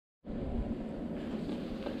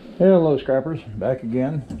Hello scrappers, back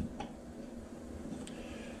again.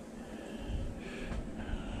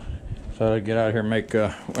 Thought I'd get out here and make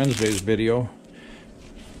Wednesday's video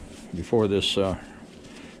before this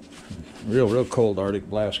real cold Arctic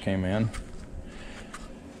blast came in.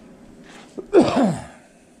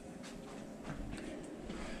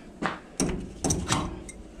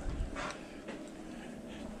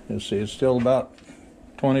 Let's see, it's still about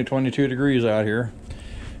 22 degrees out here,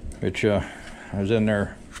 which I was in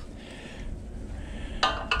there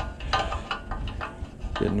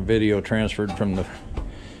getting the video transferred from the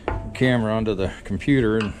camera onto the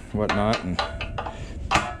computer and whatnot, and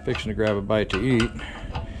fixing to grab a bite to eat,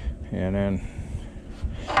 and then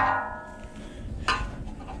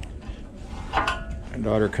my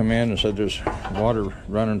daughter come in and said there's water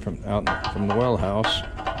running from from the well house.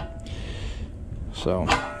 So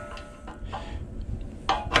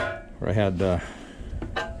I had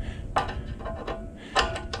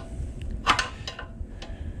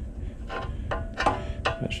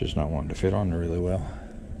that's just not wanting to fit on there really well.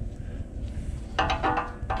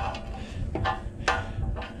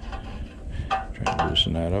 Trying to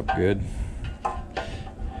loosen that up good.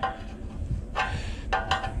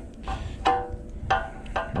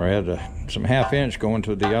 I had some 1/2 inch going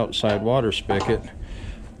to the outside water spigot.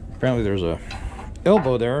 Apparently there's a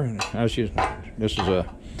elbow there. This is a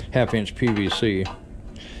 1/2 inch PVC.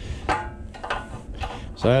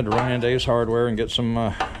 So I had to run into Ace Hardware and get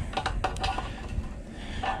some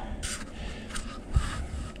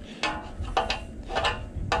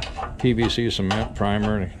PVC cement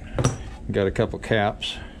primer, and got a couple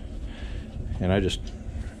caps, and I just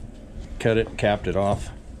cut it and capped it off.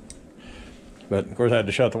 But of course I had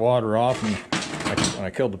to shut the water off, and when I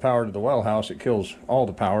killed the power to the well house, it kills all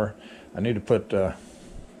the power. I need to put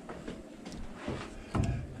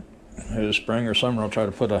this spring or summer I'll try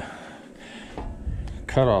to put a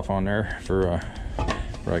cutoff on there for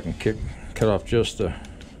where I can cut off just the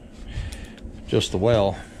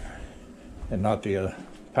well and not the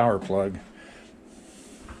power plug.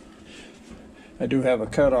 I do have a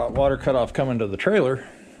water cutoff coming to the trailer.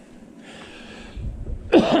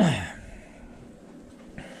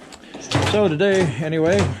 So today,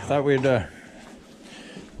 anyway, thought we'd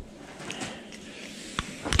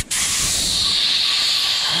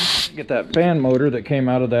get that fan motor that came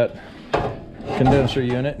out of that condenser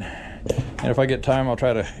unit, and if I get time I'll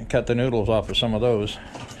try to cut the noodles off of some of those.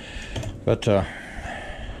 But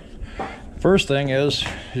first thing is,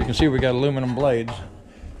 you can see we got aluminum blades.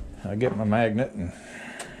 I get my magnet and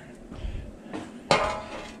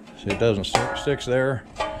see it doesn't sticks there,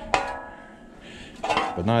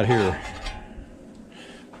 but not here.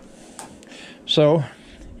 So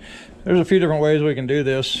there's a few different ways we can do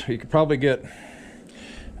this. You could probably get,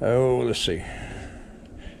 let's see,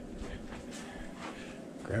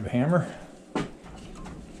 grab a hammer.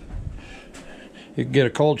 You can get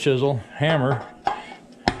a cold chisel hammer,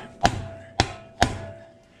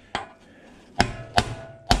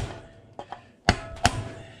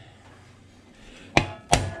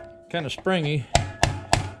 kind of springy,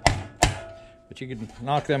 but you can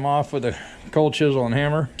knock them off with a cold chisel and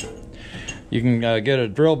hammer. You can get a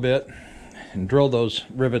drill bit and drill those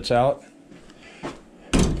rivets out,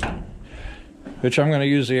 which I'm going to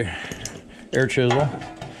use the air chisel,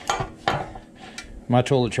 my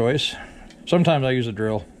tool of choice. Sometimes I use a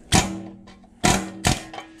drill.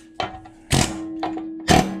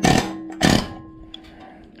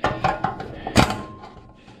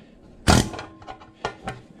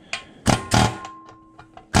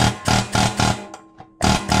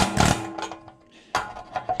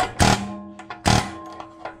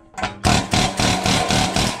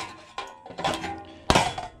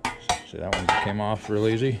 See, that one came off real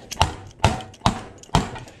easy.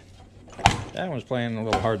 That one's playing a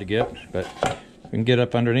little hard to get, but we can get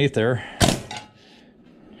up underneath there.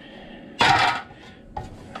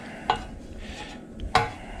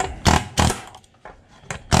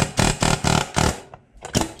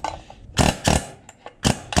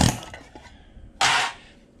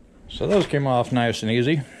 So those came off nice and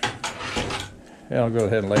easy. Yeah, I'll go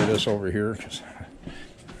ahead and lay this over here.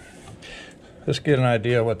 Let's get an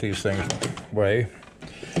idea of what these things weigh.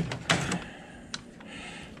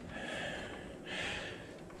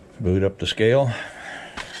 Boot up the scale.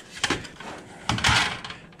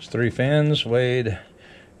 It's 3 fins, weighed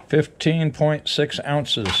 15.6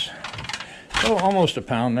 ounces. Oh, almost a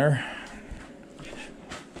pound there.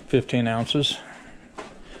 15 ounces.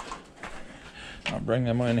 I'll bring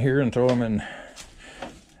them in here and throw them in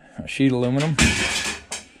a sheet aluminum.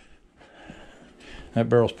 That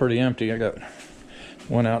barrel's pretty empty. I got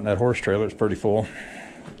one out in that horse trailer. It's pretty full.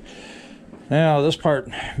 Now this part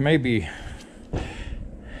may be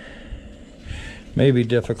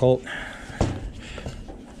difficult.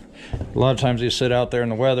 A lot of times these sit out there in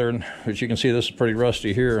the weather, and as you can see, this is pretty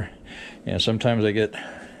rusty here, and sometimes they get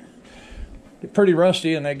pretty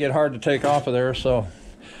rusty and they get hard to take off of there. So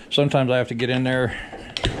sometimes I have to get in there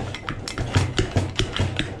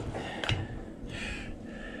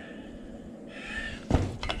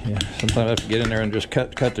sometimes I have to get in there and just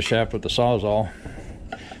cut the shaft with the Sawzall.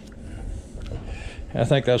 I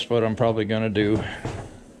think that's what I'm probably going to do.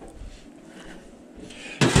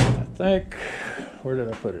 I think, where did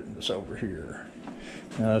I put it? It's over here.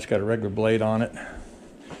 Now it's got a regular blade on it.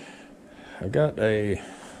 I got a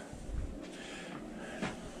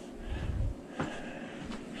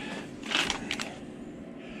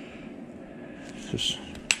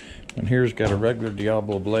and here's got a regular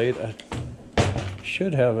Diablo blade. I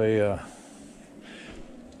should have a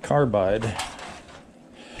carbide.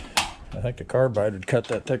 I think the carbide would cut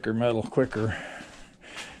that thicker metal quicker.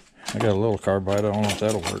 I got a little carbide. I don't know if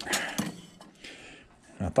that'll work.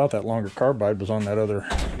 I thought that longer carbide was on that other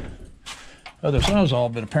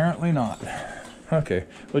Sawzall, but apparently not. Okay,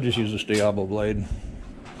 we'll just use this Diablo blade.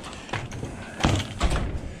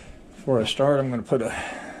 Before I start, I'm going to put a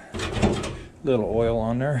little oil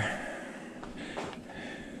on there.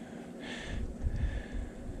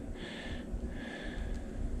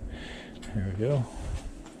 There we go.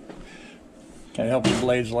 It helps the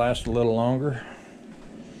blades last a little longer.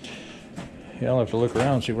 Yeah, I'll have to look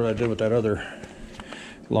around and see what I did with that other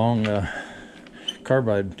long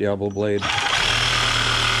carbide Diablo blade.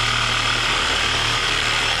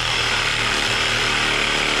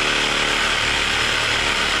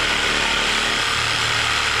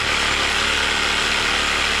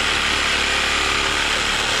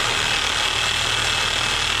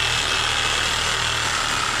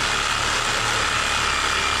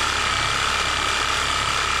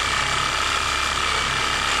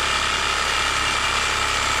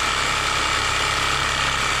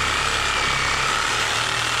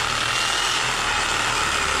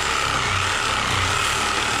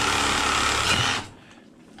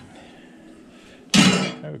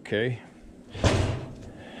 Okay.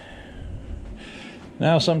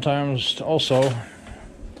 Now sometimes also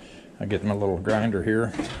I get my little grinder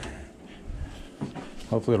here.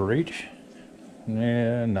 Hopefully it'll reach.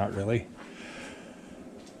 Nah, not really.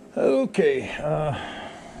 Okay. Yeah,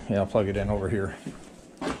 I'll plug it in over here.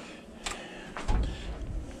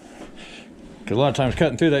 Because a lot of times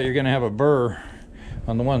cutting through that, you're going to have a burr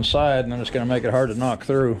on the one side, and then it's going to make it hard to knock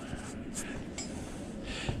through.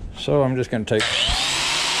 So I'm just going to take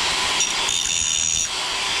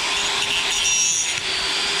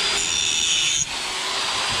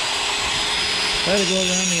try to go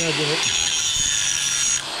around the edge of it.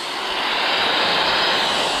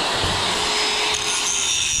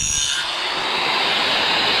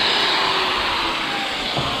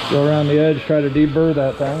 Go around the edge, try to deburr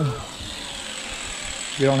that thing.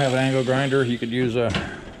 If you don't have an angle grinder, you could use a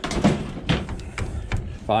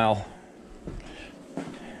file.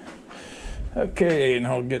 Okay, and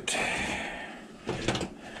I'll get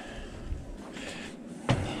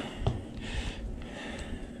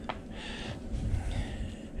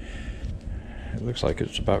it looks like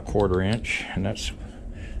it's about 1/4 inch, and that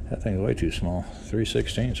thing's way too small.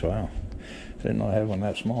 3/16. Wow, didn't know I had one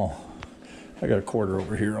that small. I got a 1/4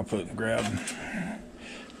 over here. I'll put it and grab.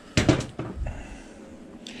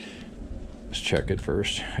 Let's check it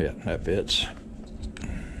first. Yeah, that fits.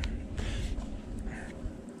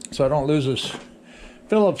 So I don't lose this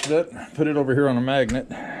Phillips bit. Put it over here on a magnet.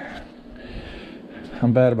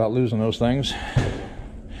 I'm bad about losing those things.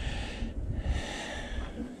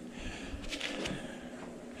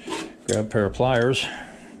 Grab a pair of pliers,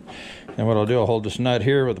 and what I'll do, I'll hold this nut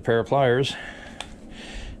here with a pair of pliers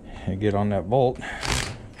and get on that bolt.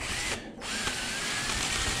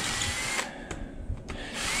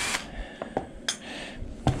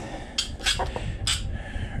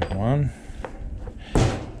 There's one.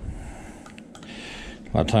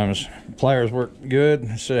 A lot of times pliers work good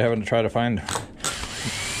instead of having to try to find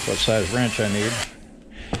what size wrench I need.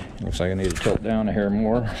 Looks like I need to tilt down a hair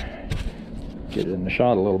more. Get it in the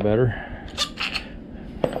shot a little better.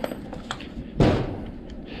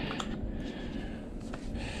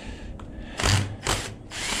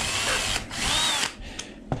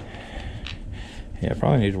 Yeah, I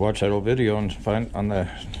probably need to watch that old video and find on the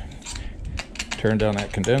turn down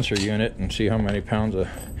that condenser unit and see how many pounds of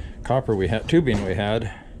copper we had, tubing we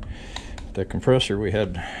had. The compressor we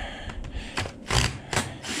had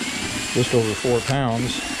just over 4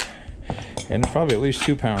 pounds, and there's probably at least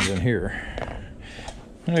 2 pounds in here.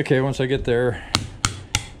 Okay, once I get there,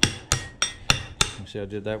 See, I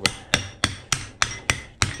did that with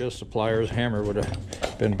just the pliers. Hammer would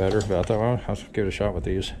have been better, but I thought, well, I'll give it a shot with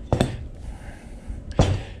these.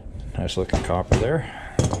 Nice looking copper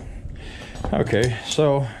there. Okay,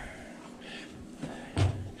 so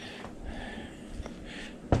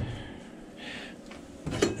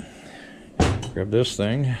grab this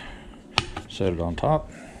thing, set it on top.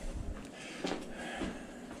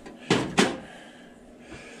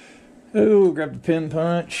 Ooh, grab the pin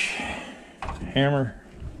punch, hammer.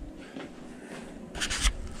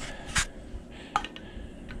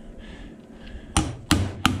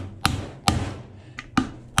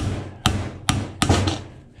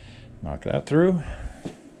 Knock that through.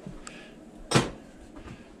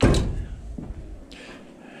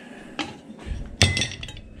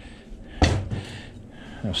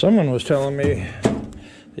 Now, someone was telling me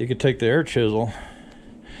you could take the air chisel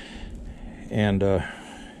and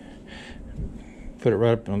put it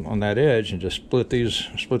right up on that edge and just split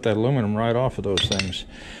that aluminum right off of those things.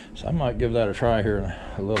 So I might give that a try here in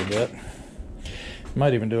a little bit.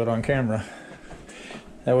 Might even do it on camera.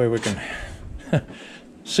 That way we can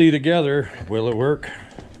see together, will it work?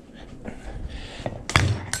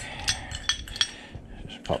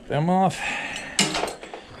 Just pop them off.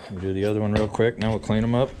 We'll do the other one real quick. Now we'll clean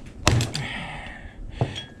them up.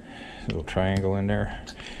 Little triangle in there.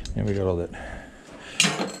 And we got all that.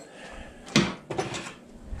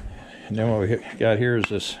 And then what we got here is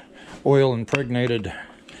this oil impregnated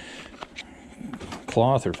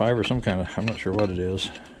cloth or fiber, some kind of, I'm not sure what it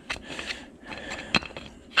is.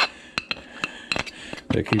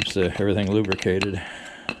 That keeps everything lubricated.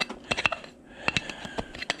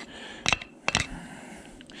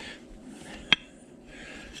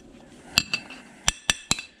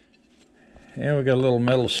 And we got a little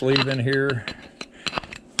metal sleeve in here.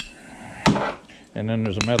 And then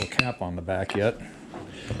there's a metal cap on the back yet.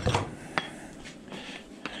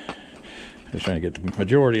 Just trying to get the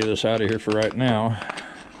majority of this out of here for right now.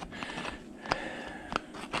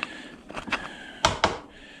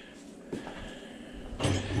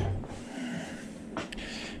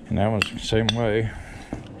 And that one's the same way.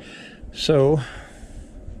 So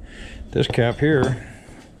this cap here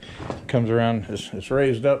comes around, it's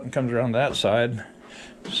raised up and comes around that side.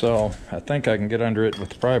 So I think I can get under it with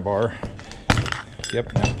the pry bar.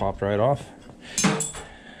 Yep, that popped right off.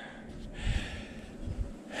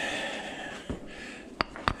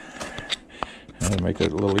 And to make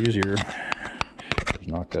it a little easier, just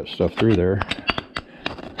knock that stuff through there.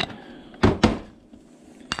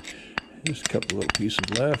 Just a couple little pieces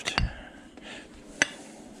left.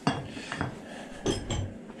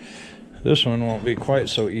 This one won't be quite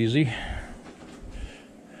so easy.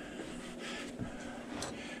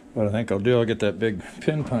 What I think I'll do, I'll get that big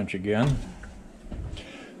pin punch again.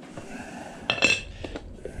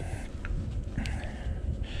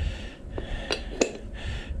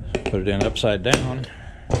 Put it in upside down,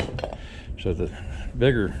 so the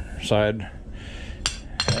bigger side,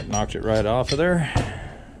 that knocked it right off of there.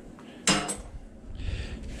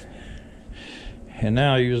 And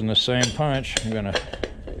now, using the same punch, I'm gonna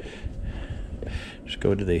just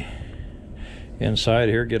go to the inside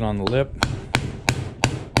here, get on the lip.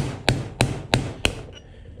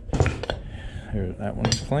 Here, that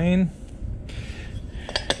one's clean.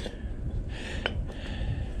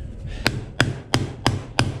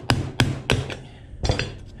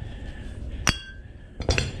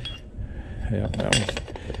 Yeah, that one's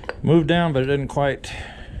moved down, but it didn't quite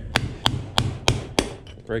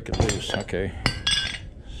break it loose. Okay.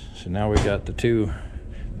 So now we've got the two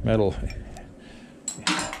metal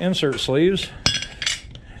insert sleeves.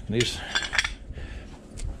 These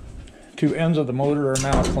two ends of the motor are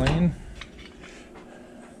now clean.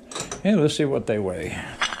 And let's see what they weigh.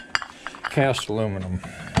 Cast aluminum.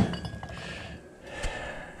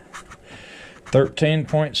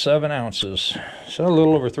 13.7 ounces. So a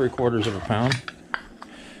little over 3/4 of a pound.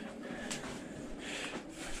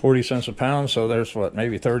 40 cents a pound, so there's what,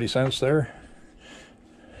 maybe 30 cents there.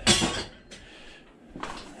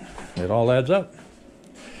 It all adds up.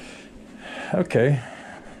 Okay.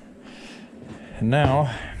 And now,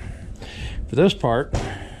 for this part,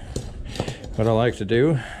 what I like to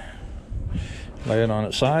do, lay it on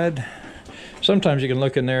its side. Sometimes you can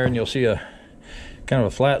look in there and you'll see a kind of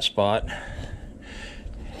a flat spot.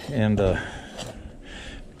 And so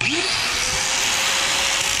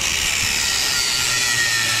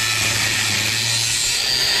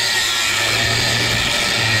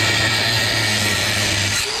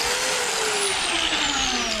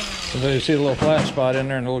you see a little flat spot in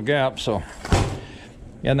there and a little gap. So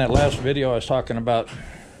in that last video I was talking about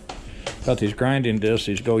these grinding discs,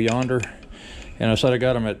 these go yonder, And I said I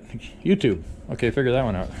got them at YouTube. Okay, figure that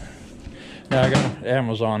one out. Now I got them at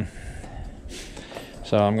Amazon.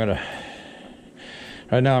 So I'm gonna,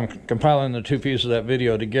 right now I'm compiling the two pieces of that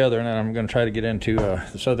video together, and then I'm gonna try to get into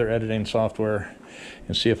this other editing software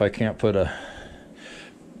and see if I can't put a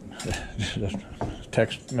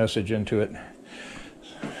text message into it.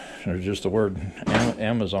 Or just the word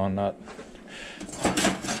Amazon, not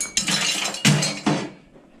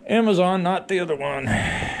Amazon, not the other one.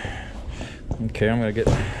 Okay, I'm gonna get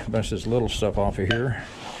a bunch of this little stuff off of here.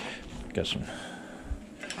 Got some,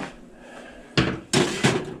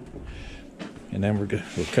 and then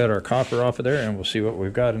we'll cut our copper off of there, and we'll see what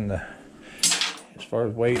we've got in the, as far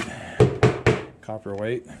as weight, copper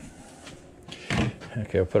weight.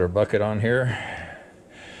 Okay, I'll put our bucket on here.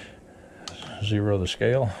 Zero the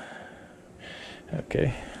scale.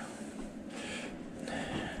 Okay.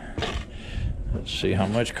 Let's see how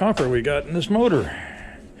much copper we got in this motor.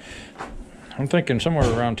 I'm thinking somewhere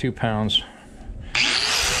around 2 pounds.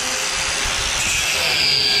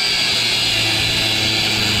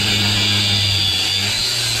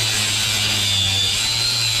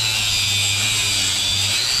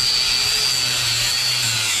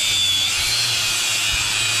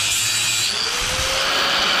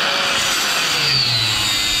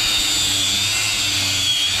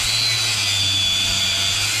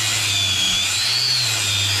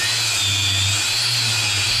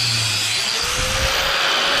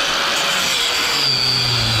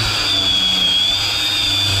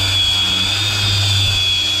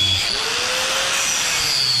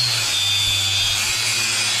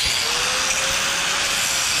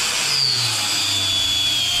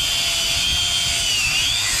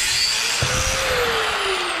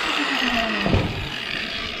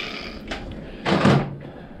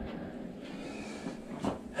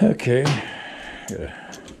 Okay, gotta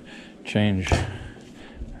change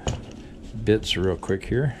bits real quick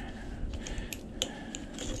here.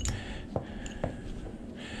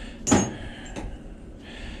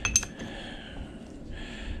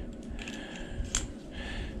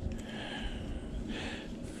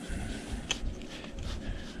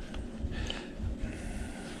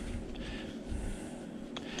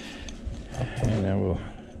 And then we'll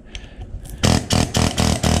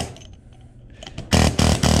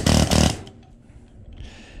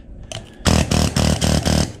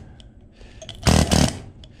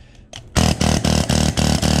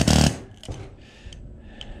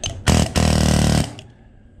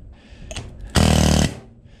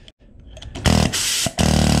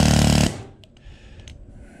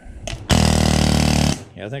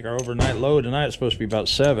I think our overnight load tonight is supposed to be about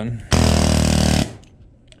 7.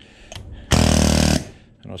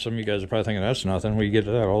 I know some of you guys are probably thinking that's nothing. We get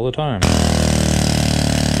to that all the time. I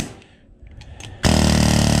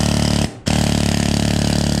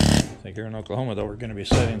think here in Oklahoma, though, we're going to be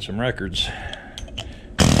setting some records.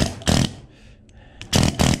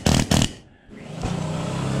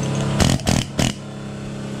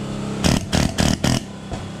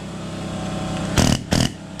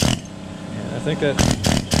 I think that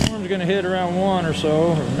storm's going to hit around 1 or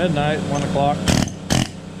so, or midnight, 1 o'clock.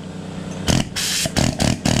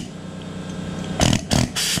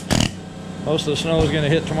 Most of the snow is going to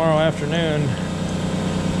hit tomorrow afternoon,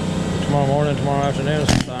 tomorrow morning, tomorrow afternoon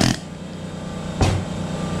sometime.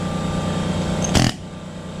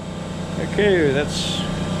 Okay, that's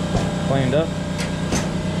cleaned up.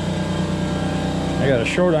 I got a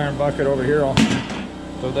short iron bucket over here. I'll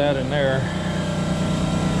throw that in there.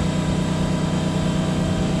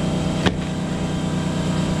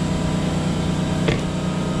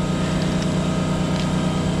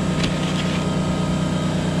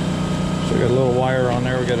 Got a little wire on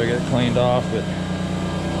there we got to get cleaned off, but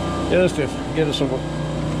just to get us a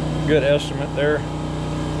good estimate there.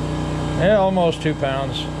 Yeah, almost 2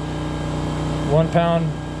 pounds. 1 pound,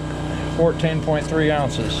 14.3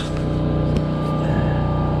 ounces. You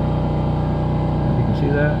can see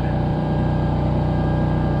that.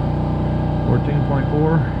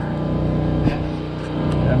 14.4.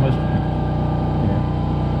 That must be. Yeah.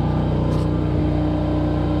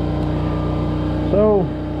 So,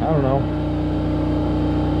 I don't know.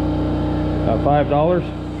 About $5.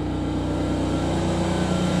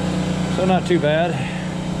 So not too bad.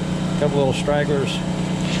 A couple little stragglers,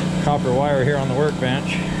 copper wire here on the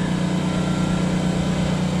workbench.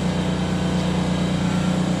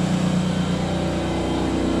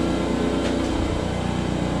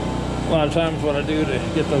 A lot of times what I do to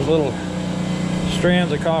get those little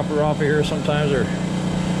strands of copper off of here, sometimes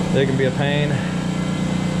they can be a pain.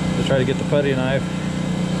 To try to get the putty knife.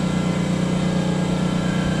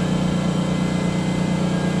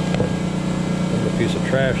 Piece of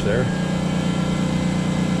trash there.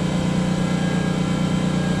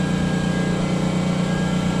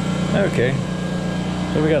 Okay,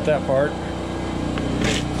 so we got that part.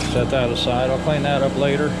 Set that aside. I'll clean that up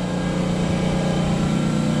later.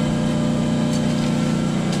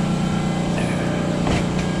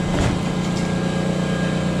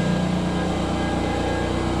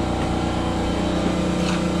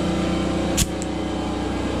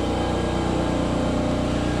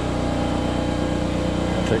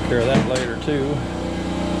 I'll take care of that later too.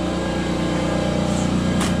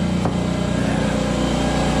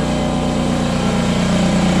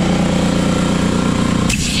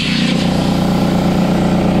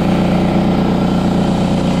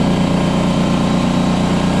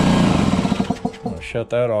 Shut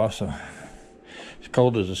that off, so as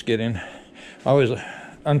cold as it's getting. I always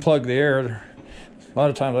unplug the air. A lot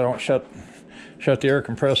of times I don't shut the air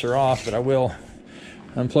compressor off, but I will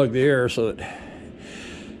unplug the air so that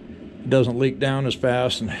it doesn't leak down as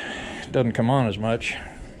fast and it doesn't come on as much.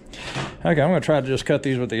 Okay, I'm going to try to just cut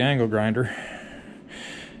these with the angle grinder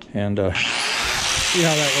and see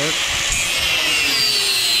how that works.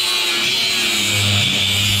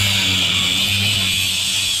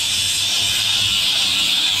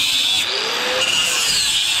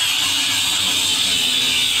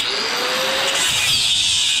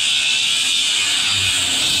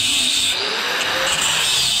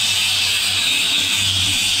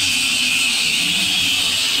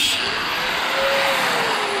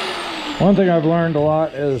 One thing I've learned a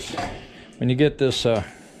lot is when you get this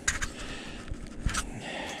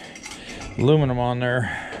aluminum on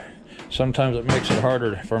there, sometimes it makes it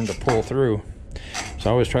harder for them to pull through.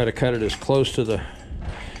 So I always try to cut it as close to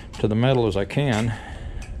the metal as I can.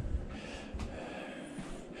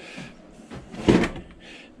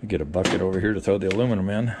 Get a bucket over here to throw the aluminum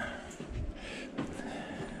in.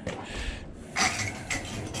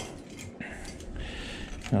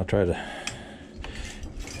 I'll try to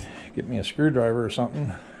get me a screwdriver or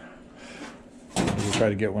something. We'll try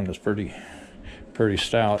to get one that's pretty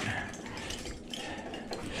stout.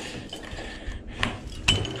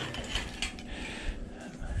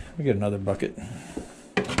 We get another bucket.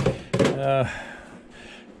 Yeah,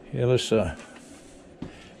 let's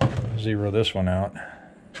zero this one out.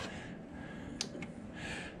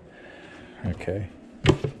 Okay.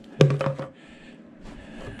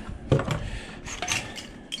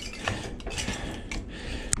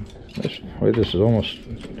 This is almost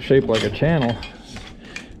shaped like a channel.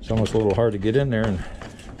 It's almost a little hard to get in there and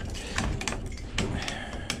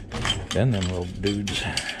bend them little dudes.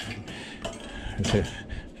 You can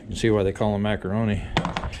see why they call them macaroni.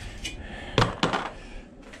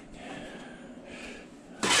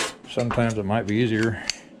 Sometimes it might be easier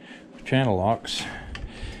with channel locks.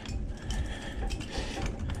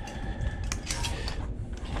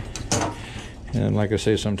 And like I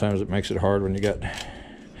say, sometimes it makes it hard when you got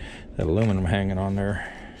that aluminum hanging on there.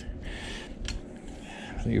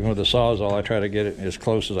 Even with the Sawzall, I try to get it as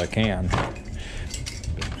close as I can.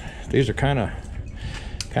 These are kind of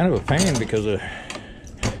a pain because of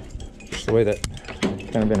just the way that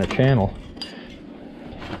it's kind of in a channel.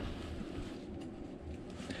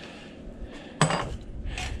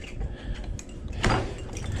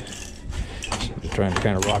 So just trying to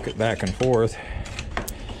kind of rock it back and forth,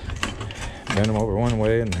 bend them over one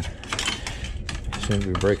way, and seem to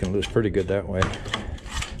be breaking loose pretty good that way.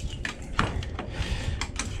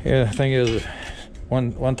 Yeah, the thing is,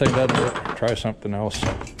 one thing doesn't work, try something else.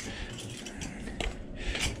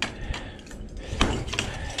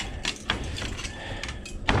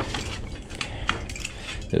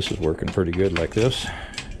 This is working pretty good like this.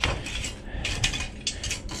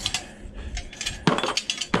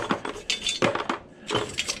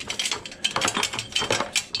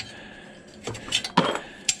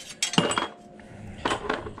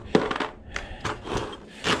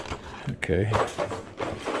 Okay,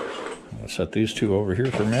 I'll set these two over here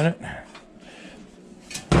for a minute.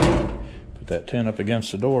 Put that tin up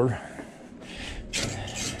against the door.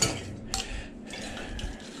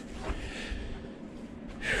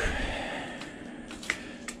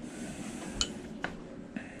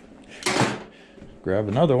 Grab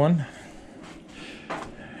another one,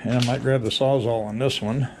 and I might grab the Sawzall on this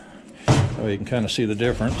one so you can kind of see the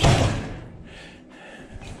difference.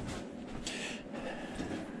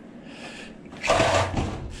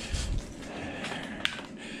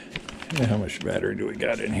 How much battery do we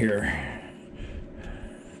got in here?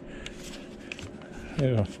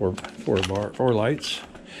 Yeah, four lights.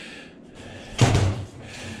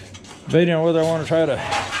 Debating on whether I want to try to,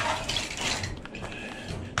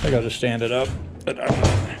 I got to stand it up, but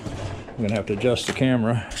I'm gonna have to adjust the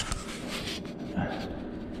camera.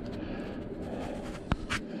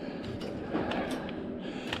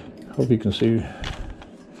 Hope you can see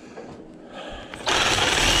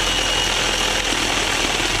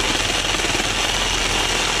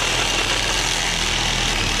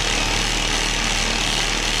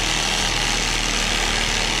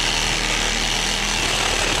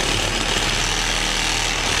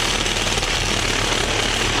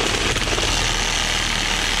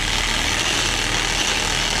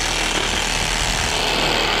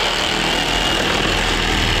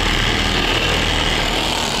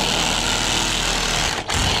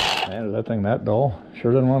that thing that dull.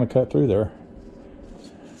 Sure didn't want to cut through there.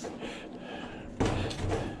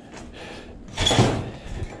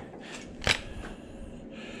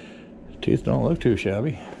 Teeth don't look too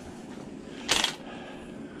shabby.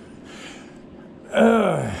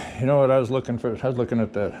 You know what I was looking for? I was looking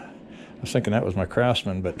at that. I was thinking that was my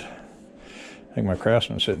Craftsman, but I think my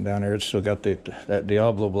Craftsman's sitting down there. It's still got that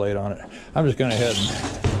Diablo blade on it. I'm just going to head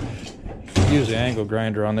and use the angle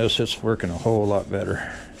grinder on this. It's working a whole lot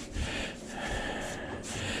better.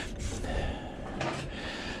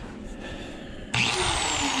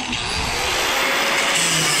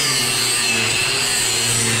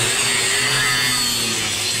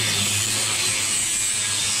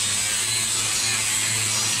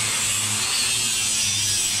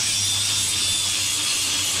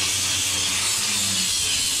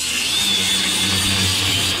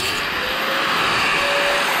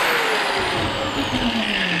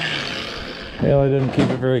 Well, I didn't keep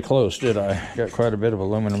it very close, did I? Got quite a bit of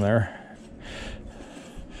aluminum there.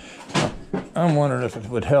 I'm wondering if it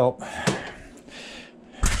would help.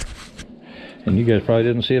 And you guys probably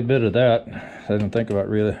didn't see a bit of that. I didn't think about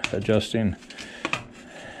really adjusting,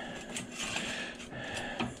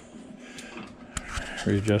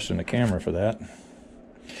 readjusting the camera for that.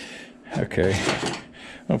 Okay,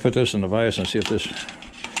 I'll put this in the vise and see if this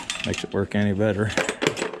makes it work any better.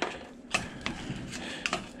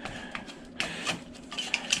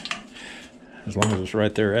 As long as it's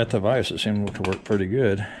right there at the vise, it seemed to work pretty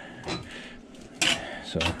good.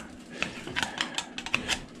 So,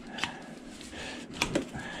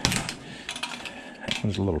 that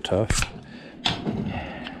one's a little tough.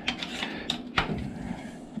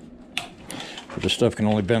 But this stuff can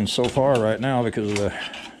only bend so far right now because of the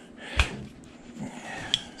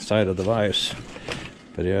side of the vise.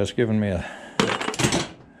 But yeah, it's giving me a...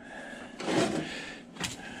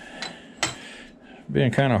 being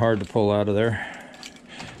kind of hard to pull out of there.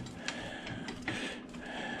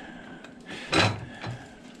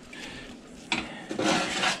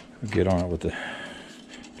 Get on it with the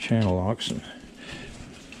channel locks and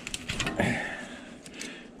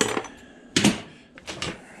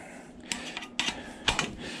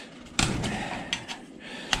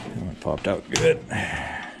it popped out good.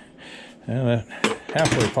 And that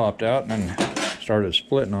halfway popped out and then started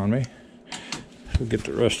splitting on me. We'll get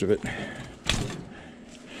the rest of it.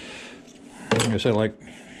 Like I said, like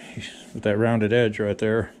with that rounded edge right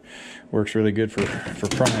there, works really good for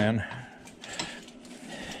prying.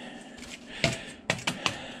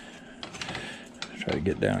 Try to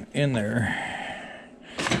get down in there.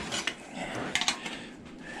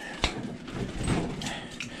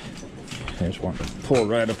 I just want to pull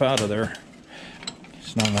right up out of there.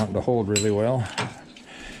 It's not wanting to hold really well.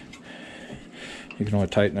 You can only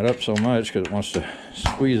tighten it up so much because it wants to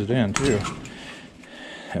squeeze it in too.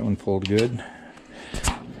 That one pulled good.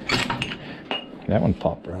 That one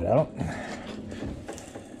popped right out.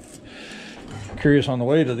 Curious on the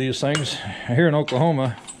way to these things. Here in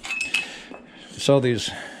Oklahoma, sell these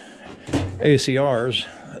ACRs,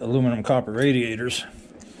 aluminum copper radiators.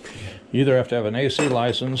 You either have to have an AC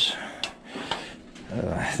license.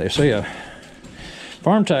 They say a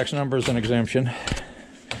farm tax number is an exemption.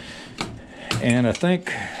 And I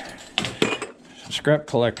think scrap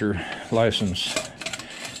collector license.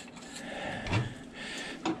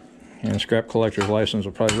 And a scrap collector's license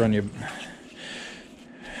will probably run you,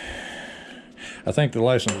 I think the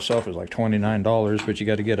license itself is like $29, but you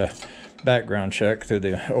got to get a background check through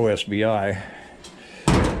the OSBI.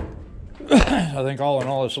 I think all in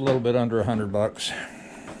all it's a little bit under $100.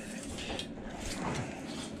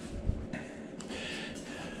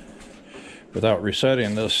 Without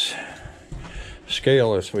resetting this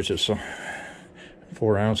scale, which is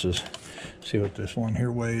 4 ounces. See what this one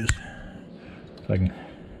here weighs. If I can,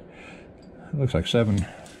 it looks like 7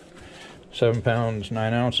 pounds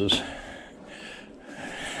 9 ounces.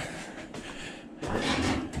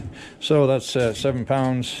 So that's 7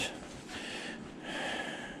 pounds.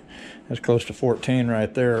 That's close to 14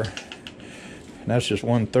 right there. And that's just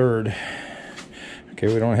 1/3.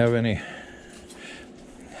 Okay, we don't have any.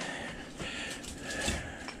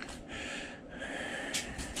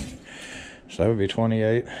 So that would be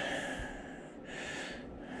 28.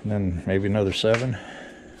 And then maybe another 7.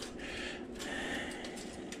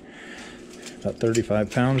 About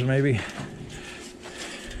 35 pounds maybe.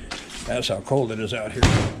 That's how cold it is out here.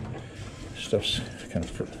 Stuff's kind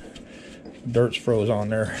of, dirt's froze on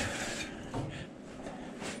there.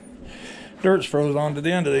 Dirt's froze on to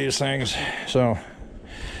the end of these things. So,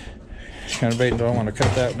 kind of debating, do I want to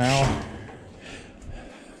cut that now?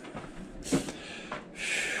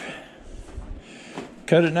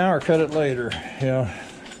 Cut it now or cut it later? You know,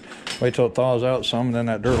 Wait till it thaws out some, and then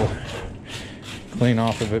that dirt will clean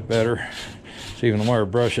off of it better. So even the wire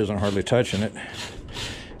brush isn't hardly touching it.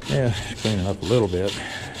 Yeah, it's cleaning up a little bit.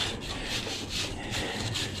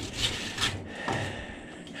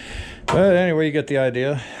 But anyway, you get the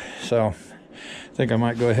idea. So I think I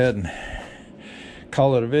might go ahead and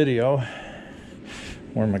call it a video.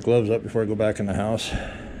 Warm my gloves up before I go back in the house.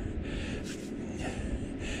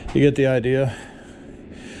 You get the idea.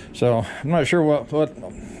 So I'm not sure what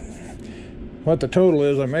the total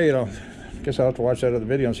is I made. I guess I'll have to watch that other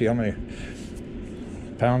video and see how many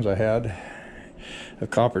pounds I had of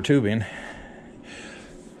copper tubing.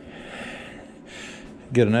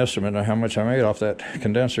 Get an estimate of how much I made off that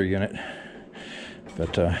condenser unit.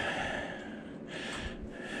 But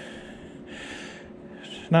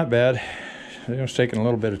not bad. It's taking a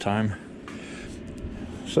little bit of time.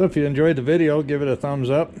 So if you enjoyed the video, give it a thumbs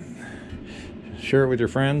up. Share it with your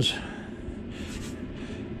friends.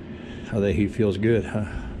 Oh, the heat feels good, huh?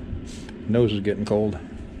 Nose is getting cold.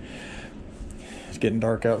 It's getting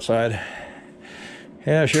dark outside.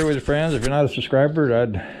 Yeah, share it with your friends. If you're not a subscriber,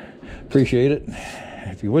 I'd appreciate it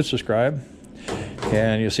if you would subscribe.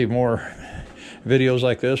 And you'll see more videos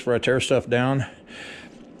like this where I tear stuff down.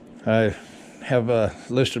 I have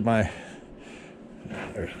listed my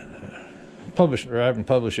published, or I haven't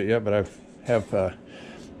published it yet, but I have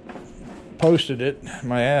posted it,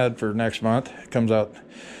 my ad for next month. It comes out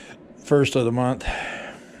first of the month.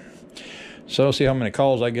 So I'll see how many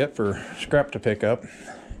calls I get for scrap to pick up.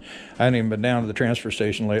 I haven't even been down to the transfer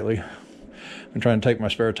station lately. I'm trying to take my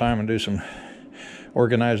spare time and do some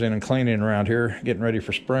organizing and cleaning around here, getting ready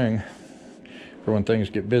for spring, for when things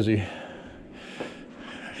get busy.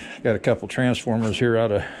 Got a couple transformers here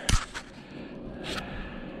out of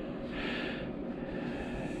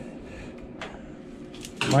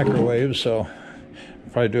microwaves, so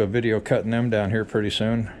I'll probably do a video cutting them down here pretty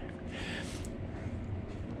soon.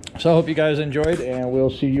 So I hope you guys enjoyed, and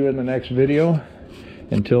we'll see you in the next video.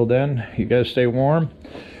 Until then, you guys stay warm,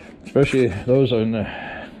 especially those in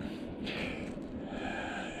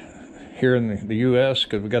here in the U.S.,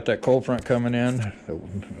 because we got that cold front coming in, the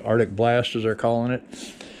Arctic blast as they're calling it.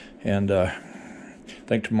 And I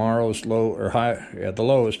think tomorrow's low or high, yeah, the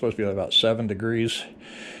low is supposed to be about 7 degrees.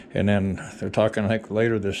 And then they're talking, I think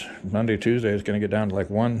later this Monday, Tuesday, it's going to get down to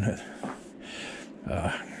like 1.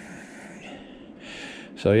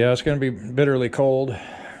 So yeah, it's going to be bitterly cold. A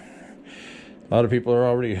lot of people are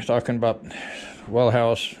already talking about well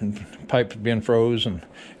house and pipes being froze and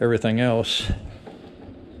everything else.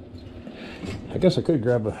 I guess I could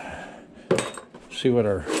grab see what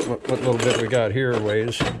little bit we got here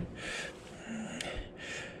weighs.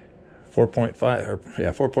 4.5, or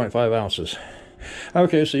yeah, 4.5 ounces.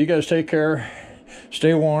 Okay, so you guys take care,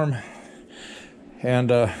 stay warm, and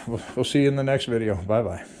we'll see you in the next video. Bye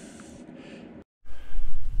bye.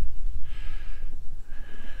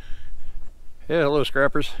 Yeah, hello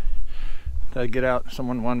scrappers. I'd get out.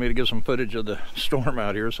 Someone wanted me to give some footage of the storm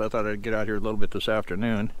out here, so I thought I'd get out here a little bit this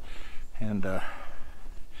afternoon. And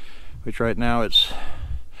which right now it's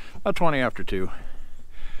about 20 after 2.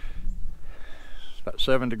 It's about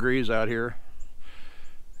 7 degrees out here.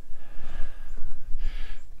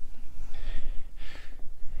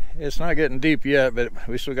 It's not getting deep yet, but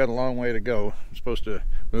we still got a long way to go. I'm supposed to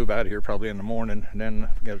move out of here probably in the morning, and then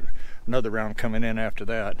got another round coming in after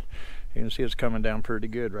that. You can see it's coming down pretty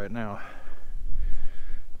good right now.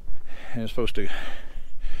 And it's supposed to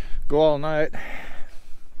go all night.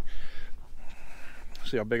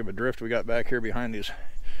 See how big of a drift we got back here behind these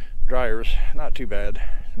dryers. Not too bad,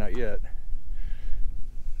 not yet.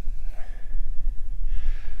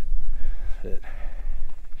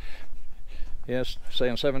 Yes,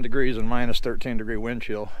 saying 7 degrees and minus 13 degree wind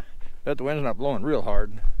chill. Bet the wind's not blowing real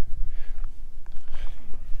hard.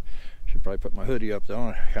 Should probably put my hoodie up though,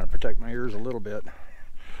 and kind of protect my ears a little bit.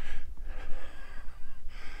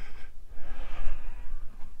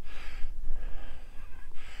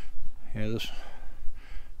 Yeah, this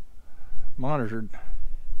monitor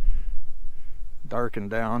darkened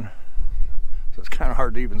down, so it's kind of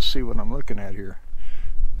hard to even see what I'm looking at here.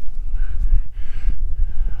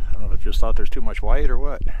 I don't know if I just thought there's too much white or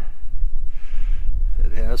what.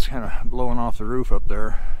 But yeah, it's kind of blowing off the roof up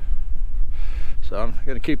there. So I'm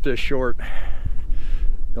going to keep this short.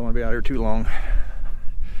 Don't want to be out here too long.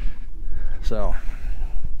 So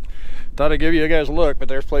thought I'd give you guys a look, but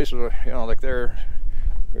there's places, you know, like there's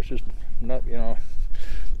just not, you know,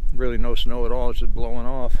 really no snow at all. It's just blowing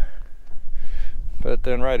off. But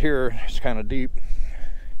then right here, it's kind of deep,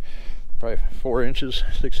 probably 4 inches,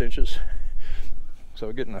 6 inches. So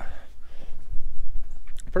we're getting a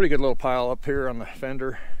pretty good little pile up here on the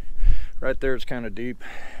fender. Right there, it's kind of deep.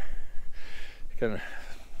 kind of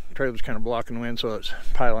trailer's kind of blocking the wind, so it's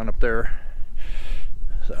piling up there.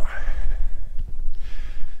 So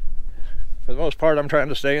for the most part, I'm trying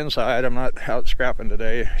to stay inside. I'm not out scrapping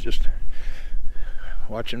today, just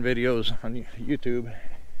watching videos on YouTube.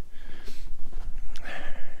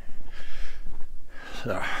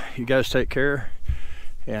 So you guys take care,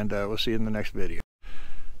 and we'll see you in the next video.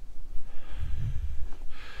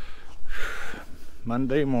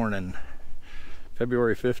 Monday morning,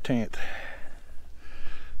 February 15th.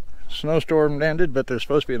 Snowstorm ended, but there's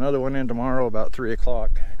supposed to be another one in tomorrow about 3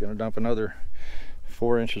 o'clock. Gonna dump another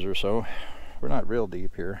 4 inches or so. We're not real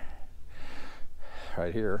deep here.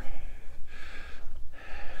 Right here.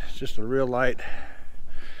 It's just a real light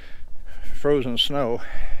frozen snow.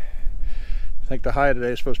 I think the high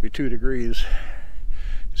today is supposed to be 2 degrees.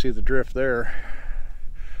 You see the drift there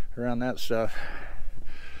around that stuff.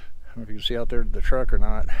 I don't know if you can see out there the truck or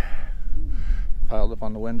not. Piled up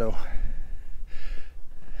on the window.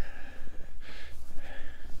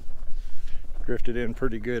 Drifted in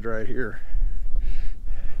pretty good right here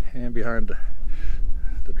and behind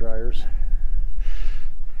the dryers.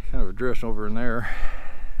 Kind of a drift over in there.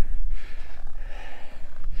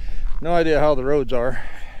 No idea how the roads are.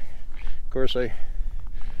 Of course, they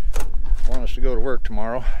want us to go to work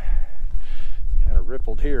tomorrow. Kind of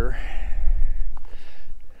rippled here.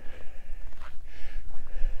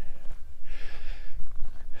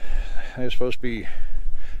 It's supposed to be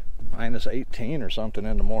minus 18 or something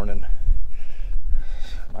in the morning.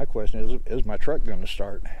 My question is my truck going to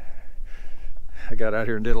start? I got out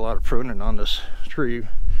here and did a lot of pruning on this tree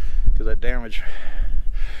because that damage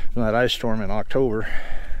from that ice storm in October.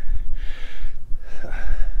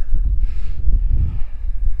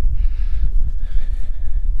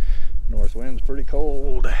 North wind's pretty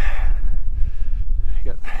cold.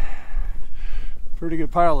 You got a pretty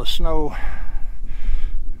good pile of snow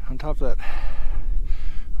on top of that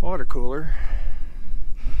water cooler.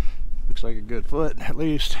 Looks like a good foot at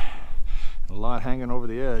least. A lot hanging over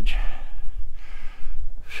the edge.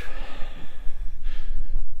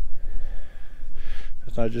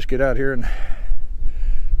 I thought I'd just get out here and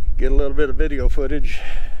get a little bit of video footage.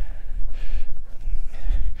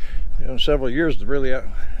 You know, several years really out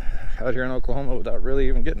here in Oklahoma without really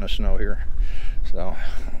even getting the snow here. So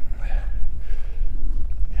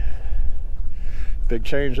big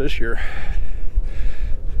change this year.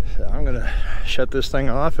 So I'm gonna shut this thing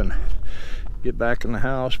off and get back in the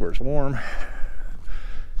house where it's warm.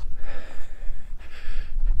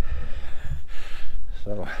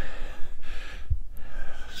 So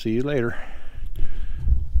see you later.